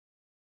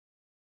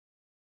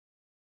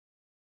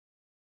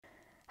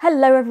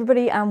Hello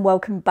everybody and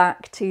welcome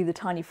back to the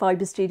Tiny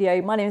Fibre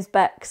Studio. My name is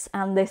Bex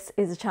and this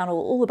is a channel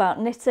all about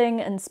knitting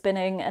and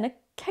spinning and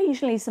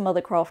occasionally some other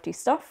crafty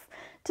stuff.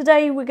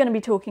 Today we're going to be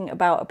talking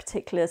about a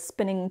particular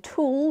spinning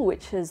tool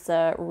which has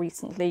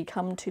recently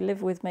come to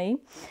live with me.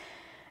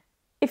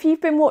 If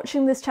you've been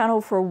watching this channel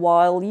for a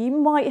while, you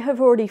might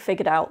have already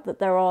figured out that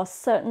there are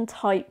certain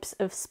types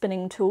of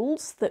spinning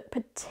tools that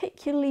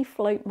particularly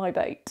float my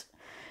boat.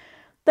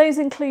 Those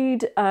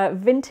include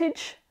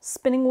vintage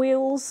spinning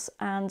wheels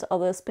and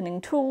other spinning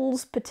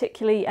tools,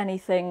 particularly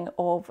anything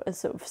of a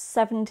sort of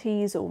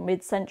 70s or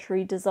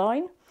mid-century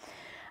design,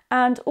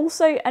 and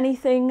also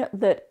anything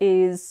that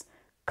is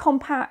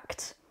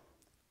compact,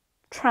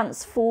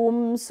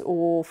 transforms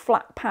or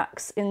flat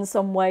packs in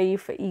some way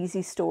for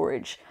easy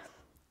storage.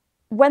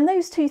 When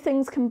those two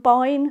things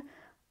combine,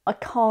 I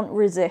can't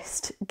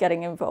resist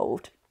getting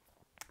involved.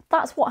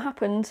 That's what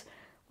happened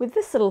with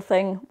this little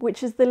thing,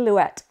 which is the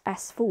Louet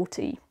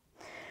S40.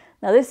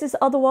 Now this is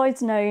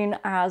otherwise known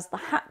as the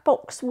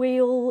Hatbox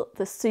wheel,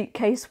 the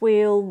suitcase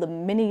wheel, the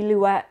mini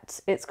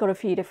Louet. It's got a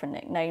few different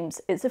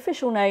nicknames. Its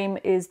official name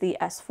is the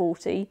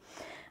S40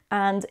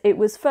 and it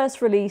was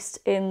first released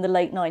in the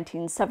late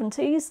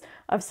 1970s.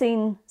 I've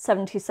seen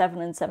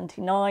 77 and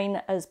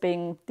 79 as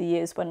being the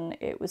years when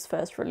it was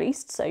first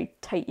released, so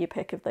take your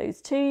pick of those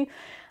two.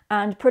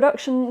 And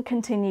production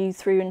continued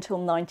through until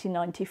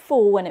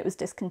 1994 when it was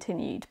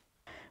discontinued.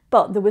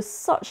 But there was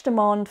such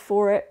demand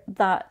for it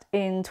that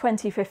in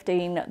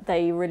 2015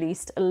 they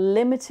released a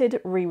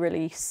limited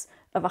re-release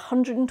of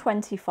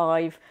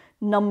 125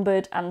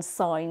 numbered and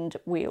signed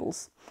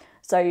wheels.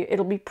 So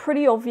it'll be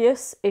pretty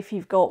obvious if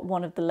you've got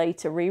one of the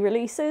later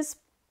re-releases,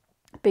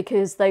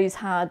 because those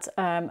had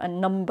a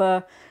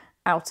number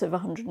out of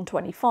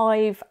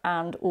 125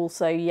 and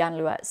also Jan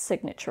Louet's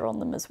signature on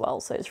them as well.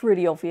 So it's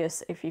really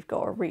obvious if you've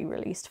got a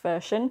re-released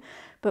version.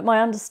 But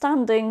my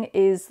understanding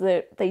is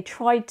that they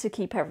tried to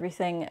keep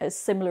everything as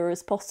similar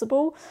as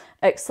possible,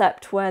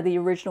 except where the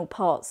original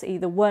parts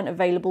either weren't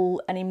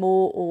available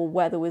anymore or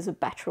where there was a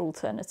better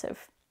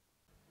alternative.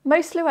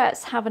 Most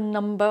Louets have a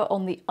number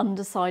on the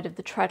underside of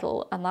the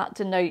treadle, and that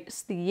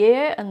denotes the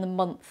year and the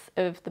month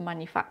of the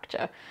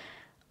manufacture.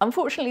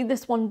 Unfortunately,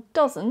 this one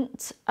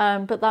doesn't,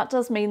 but that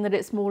does mean that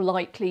it's more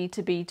likely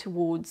to be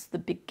towards the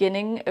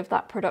beginning of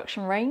that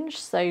production range,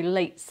 so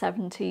late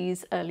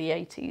 70s, early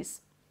 80s.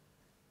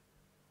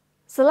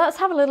 So let's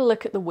have a little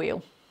look at the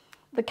wheel.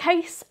 The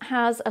case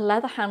has a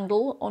leather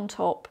handle on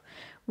top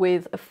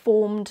with a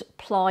formed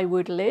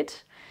plywood lid.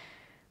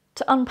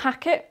 To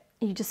unpack it,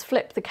 you just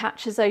flip the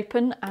catches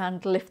open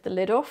and lift the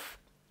lid off,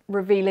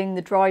 revealing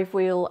the drive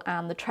wheel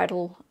and the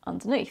treadle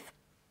underneath.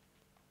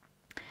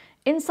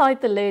 Inside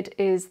the lid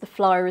is the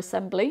flyer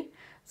assembly.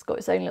 It's got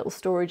its own little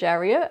storage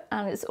area,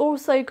 and it's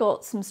also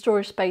got some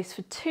storage space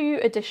for two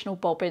additional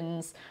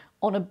bobbins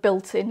on a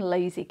built-in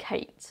lazy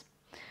Kate.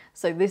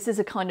 So this is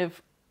a kind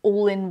of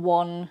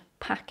all-in-one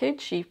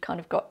package. You've kind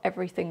of got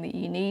everything that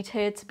you need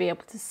here to be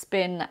able to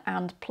spin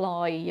and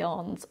ply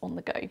yarns on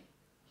the go.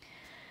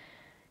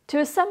 To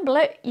assemble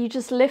it, you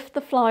just lift the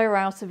flyer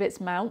out of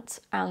its mount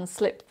and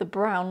slip the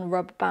brown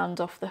rubber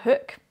band off the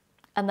hook.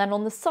 And then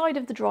on the side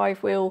of the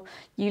drive wheel,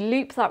 you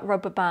loop that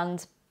rubber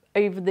band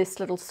over this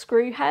little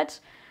screw head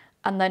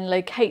and then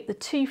locate the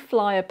two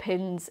flyer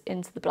pins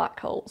into the black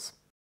holes.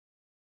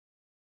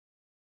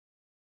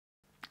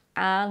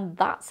 And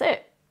that's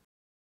it.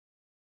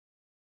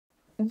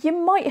 You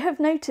might have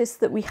noticed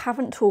that we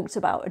haven't talked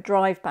about a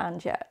drive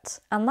band yet,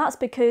 and that's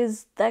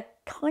because there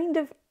kind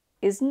of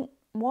isn't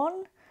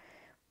one.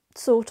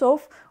 Sort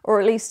of,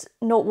 or at least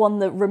not one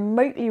that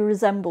remotely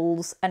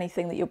resembles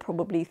anything that you're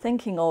probably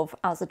thinking of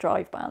as a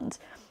drive band.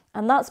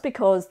 And that's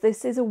because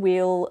this is a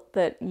wheel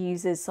that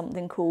uses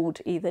something called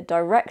either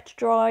direct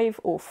drive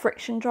or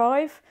friction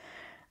drive.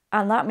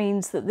 And that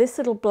means that this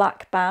little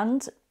black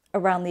band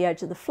around the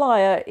edge of the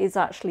flyer is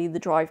actually the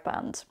drive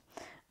band.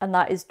 And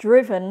that is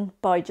driven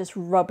by just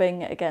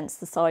rubbing against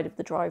the side of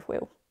the drive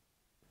wheel.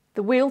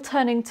 The wheel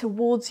turning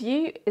towards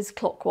you is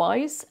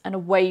clockwise and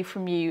away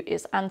from you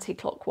is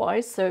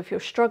anti-clockwise. So if you're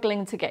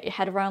struggling to get your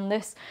head around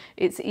this,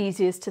 it's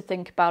easiest to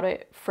think about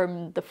it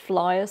from the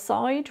flyer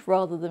side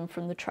rather than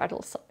from the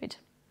treadle side.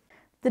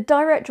 The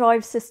direct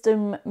drive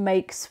system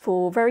makes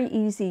for very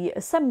easy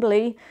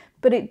assembly,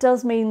 but it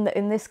does mean that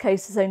in this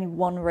case there's only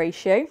one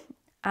ratio,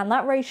 and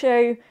that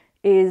ratio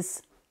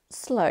is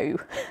slow.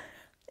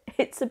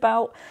 It's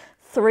about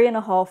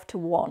 3.5 to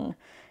 1.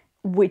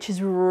 Which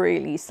is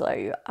really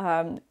slow,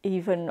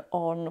 even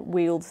on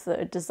wheels that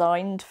are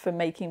designed for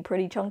making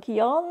pretty chunky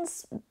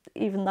yarns.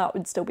 Even that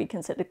would still be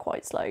considered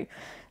quite slow.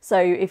 So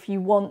if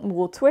you want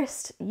more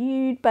twist,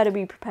 you'd better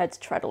be prepared to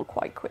treadle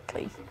quite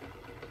quickly.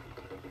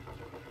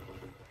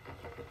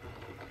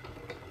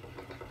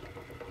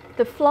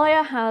 The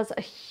flyer has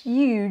a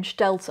huge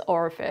delta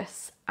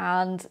orifice,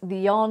 and the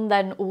yarn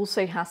then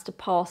also has to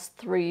pass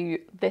through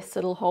this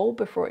little hole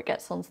before it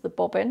gets onto the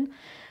bobbin.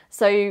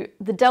 So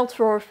the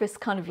delta orifice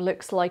kind of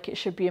looks like it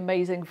should be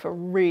amazing for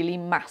really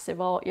massive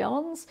art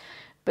yarns,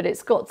 but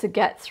it's got to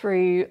get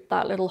through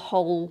that little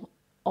hole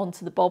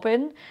onto the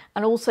bobbin,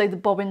 and also the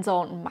bobbins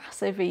aren't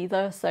massive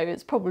either, so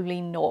it's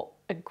probably not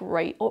a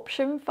great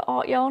option for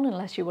art yarn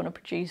unless you want to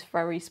produce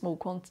very small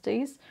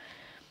quantities.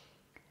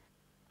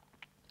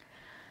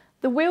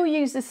 The wheel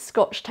uses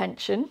Scotch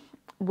Tension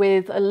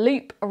with a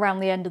loop around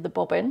the end of the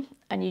bobbin,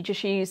 and you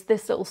just use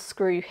this little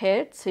screw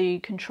here to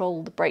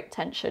control the break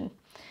tension.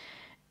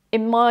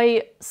 In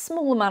my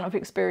small amount of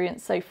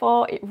experience so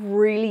far, it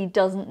really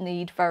doesn't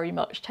need very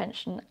much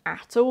tension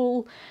at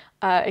all.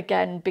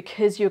 Again,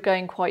 because you're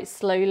going quite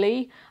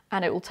slowly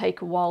and it will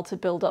take a while to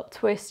build up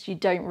twist, you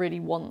don't really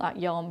want that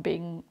yarn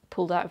being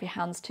pulled out of your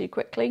hands too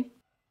quickly.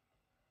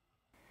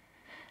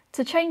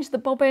 To change the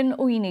bobbin,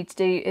 all you need to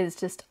do is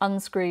just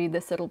unscrew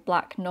this little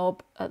black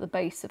knob at the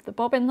base of the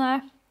bobbin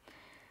there,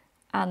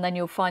 and then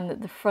you'll find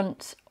that the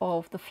front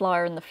of the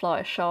flyer and the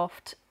flyer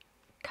shaft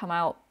come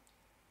out.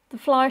 The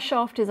flyer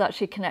shaft is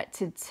actually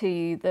connected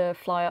to the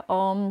flyer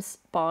arms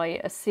by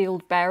a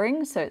sealed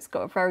bearing, so it's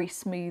got a very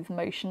smooth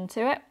motion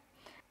to it.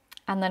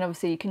 And then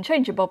obviously you can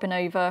change your bobbin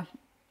over,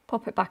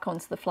 pop it back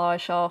onto the flyer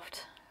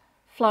shaft.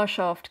 Flyer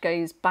shaft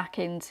goes back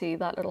into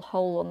that little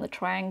hole on the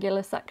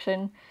triangular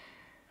section,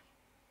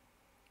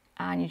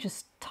 and you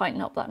just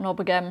tighten up that knob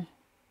again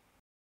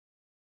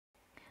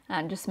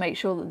and just make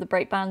sure that the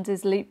break band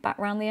is looped back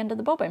around the end of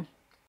the bobbin.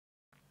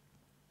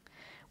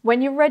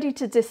 When you're ready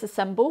to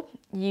disassemble,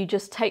 you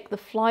just take the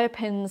flyer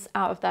pins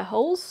out of their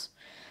holes,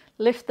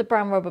 lift the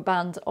brown rubber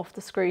band off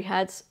the screw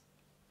head,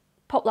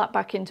 pop that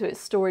back into its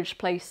storage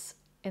place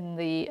in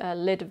the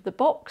lid of the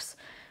box,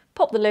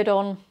 pop the lid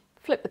on,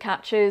 flip the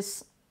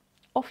catches,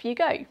 off you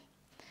go.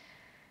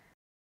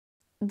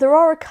 There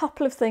are a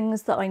couple of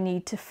things that I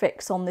need to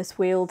fix on this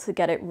wheel to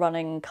get it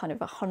running kind of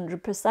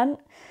 100%.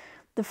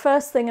 The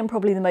first thing, and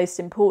probably the most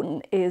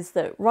important, is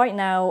that right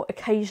now,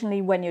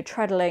 occasionally when you're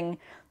treadling,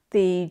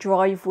 the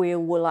drive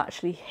wheel will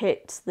actually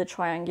hit the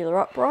triangular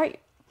upright.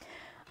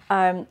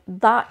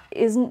 That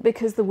isn't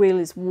because the wheel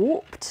is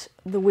warped.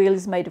 The wheel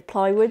is made of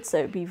plywood, so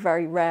it'd be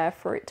very rare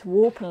for it to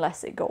warp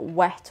unless it got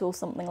wet or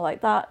something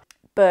like that.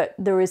 But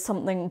there is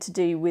something to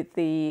do with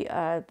the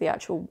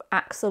actual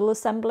axle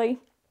assembly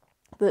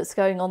that's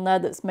going on there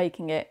that's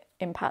making it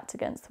impact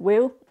against the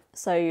wheel.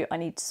 So I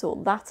need to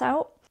sort that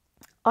out.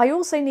 I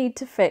also need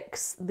to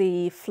fix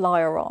the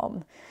flyer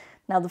arm.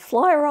 Now the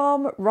flyer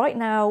arm right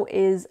now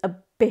is a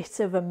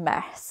bit of a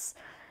mess,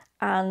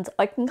 and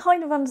I can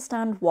kind of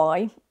understand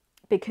why,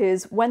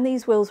 because when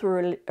these wheels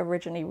were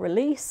originally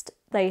released,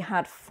 they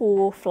had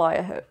 4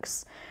 flyer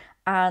hooks,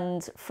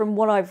 and from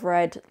what I've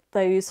read,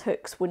 those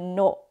hooks were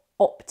not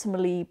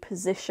optimally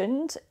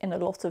positioned, in a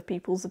lot of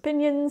people's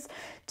opinions,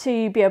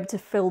 to be able to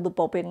fill the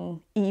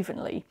bobbin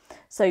evenly.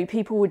 So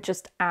people would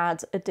just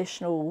add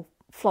additional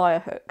flyer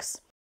hooks.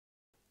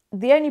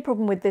 The only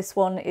problem with this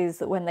one is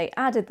that when they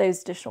added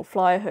those additional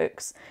flyer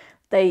hooks,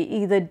 they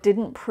either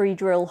didn't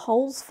pre-drill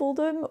holes for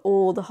them,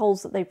 or the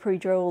holes that they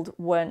pre-drilled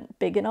weren't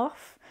big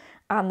enough,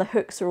 and the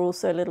hooks are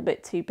also a little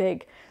bit too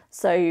big.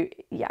 So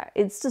yeah,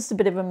 it's just a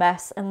bit of a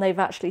mess, and they've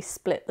actually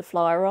split the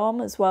flyer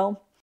arm as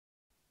well.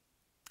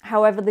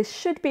 However, this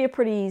should be a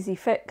pretty easy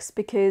fix,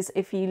 because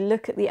if you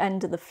look at the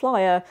end of the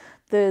flyer,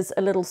 there's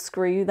a little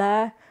screw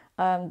there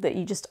that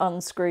you just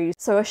unscrew.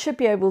 So I should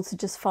be able to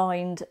just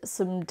find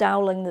some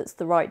doweling that's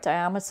the right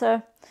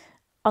diameter,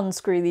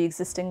 unscrew the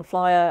existing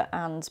flyer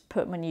and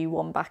put my new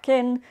one back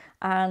in,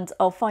 and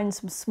I'll find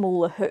some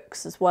smaller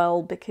hooks as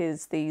well,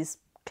 because these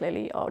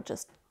clearly are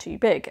just too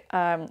big.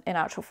 In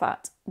actual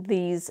fact,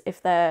 these,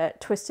 if they're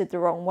twisted the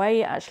wrong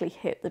way, actually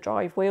hit the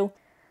drive wheel.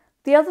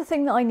 The other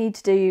thing that I need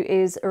to do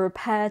is a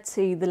repair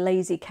to the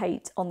lazy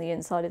Kate on the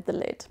inside of the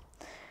lid.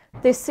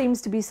 This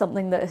seems to be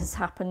something that has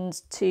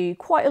happened to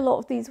quite a lot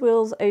of these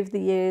wheels over the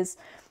years.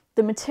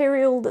 The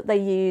material that they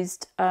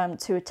used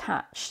to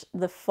attach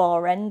the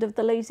far end of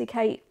the lazy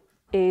Kate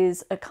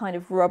is a kind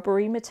of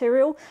rubbery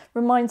material.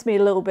 Reminds me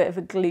a little bit of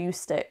a glue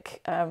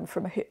stick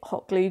from a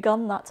hot glue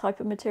gun, that type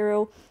of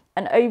material.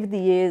 And over the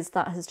years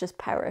that has just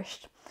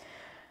perished.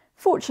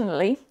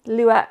 Fortunately,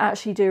 Louet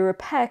actually do a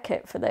repair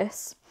kit for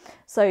this.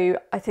 So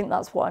I think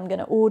that's what I'm going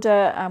to order,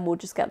 and we'll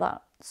just get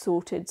that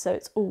sorted so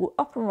it's all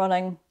up and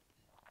running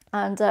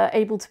and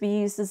able to be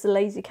used as a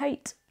lazy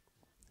Kate.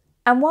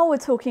 And while we're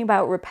talking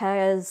about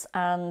repairs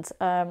and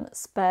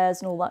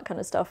spares and all that kind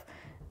of stuff,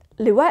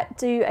 Louet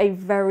do a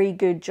very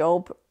good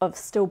job of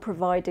still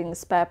providing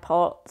spare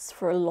parts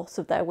for a lot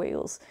of their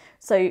wheels.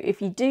 So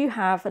if you do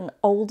have an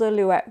older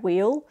Louet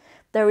wheel,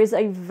 there is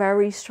a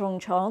very strong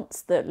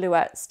chance that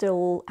Louet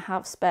still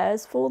have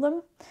spares for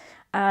them.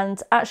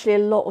 And actually a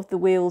lot of the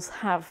wheels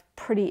have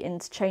pretty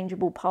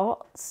interchangeable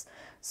parts.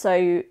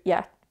 So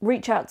yeah,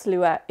 reach out to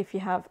Louet if you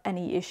have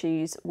any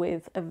issues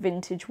with a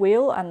vintage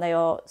wheel, and they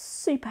are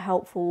super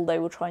helpful. They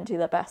will try and do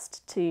their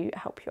best to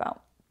help you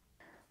out.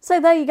 So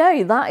there you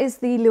go, that is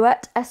the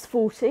Louet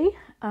S40.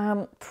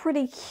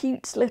 Pretty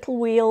cute little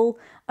wheel.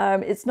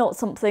 It's not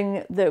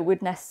something that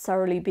would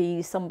necessarily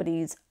be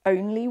somebody's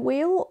only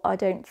wheel, I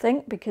don't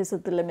think, because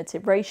of the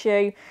limited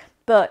ratio.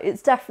 But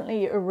it's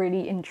definitely a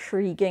really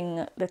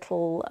intriguing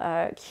little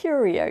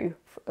curio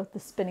of the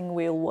spinning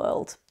wheel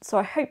world. So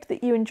I hope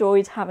that you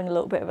enjoyed having a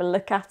little bit of a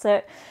look at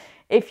it.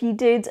 If you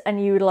did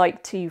and you would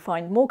like to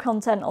find more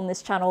content on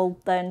this channel,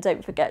 then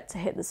don't forget to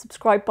hit the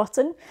subscribe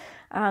button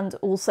and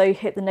also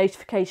hit the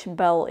notification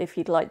bell if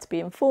you'd like to be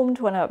informed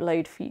when I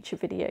upload future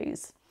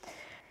videos.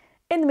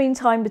 In the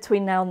meantime,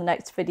 between now and the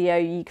next video,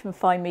 you can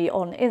find me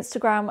on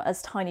Instagram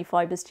as Tiny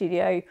Fibre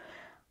Studio.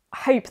 I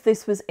hope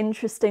this was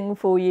interesting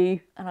for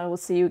you, and I will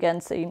see you again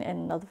soon in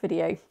another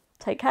video.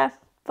 Take care.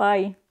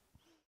 Bye.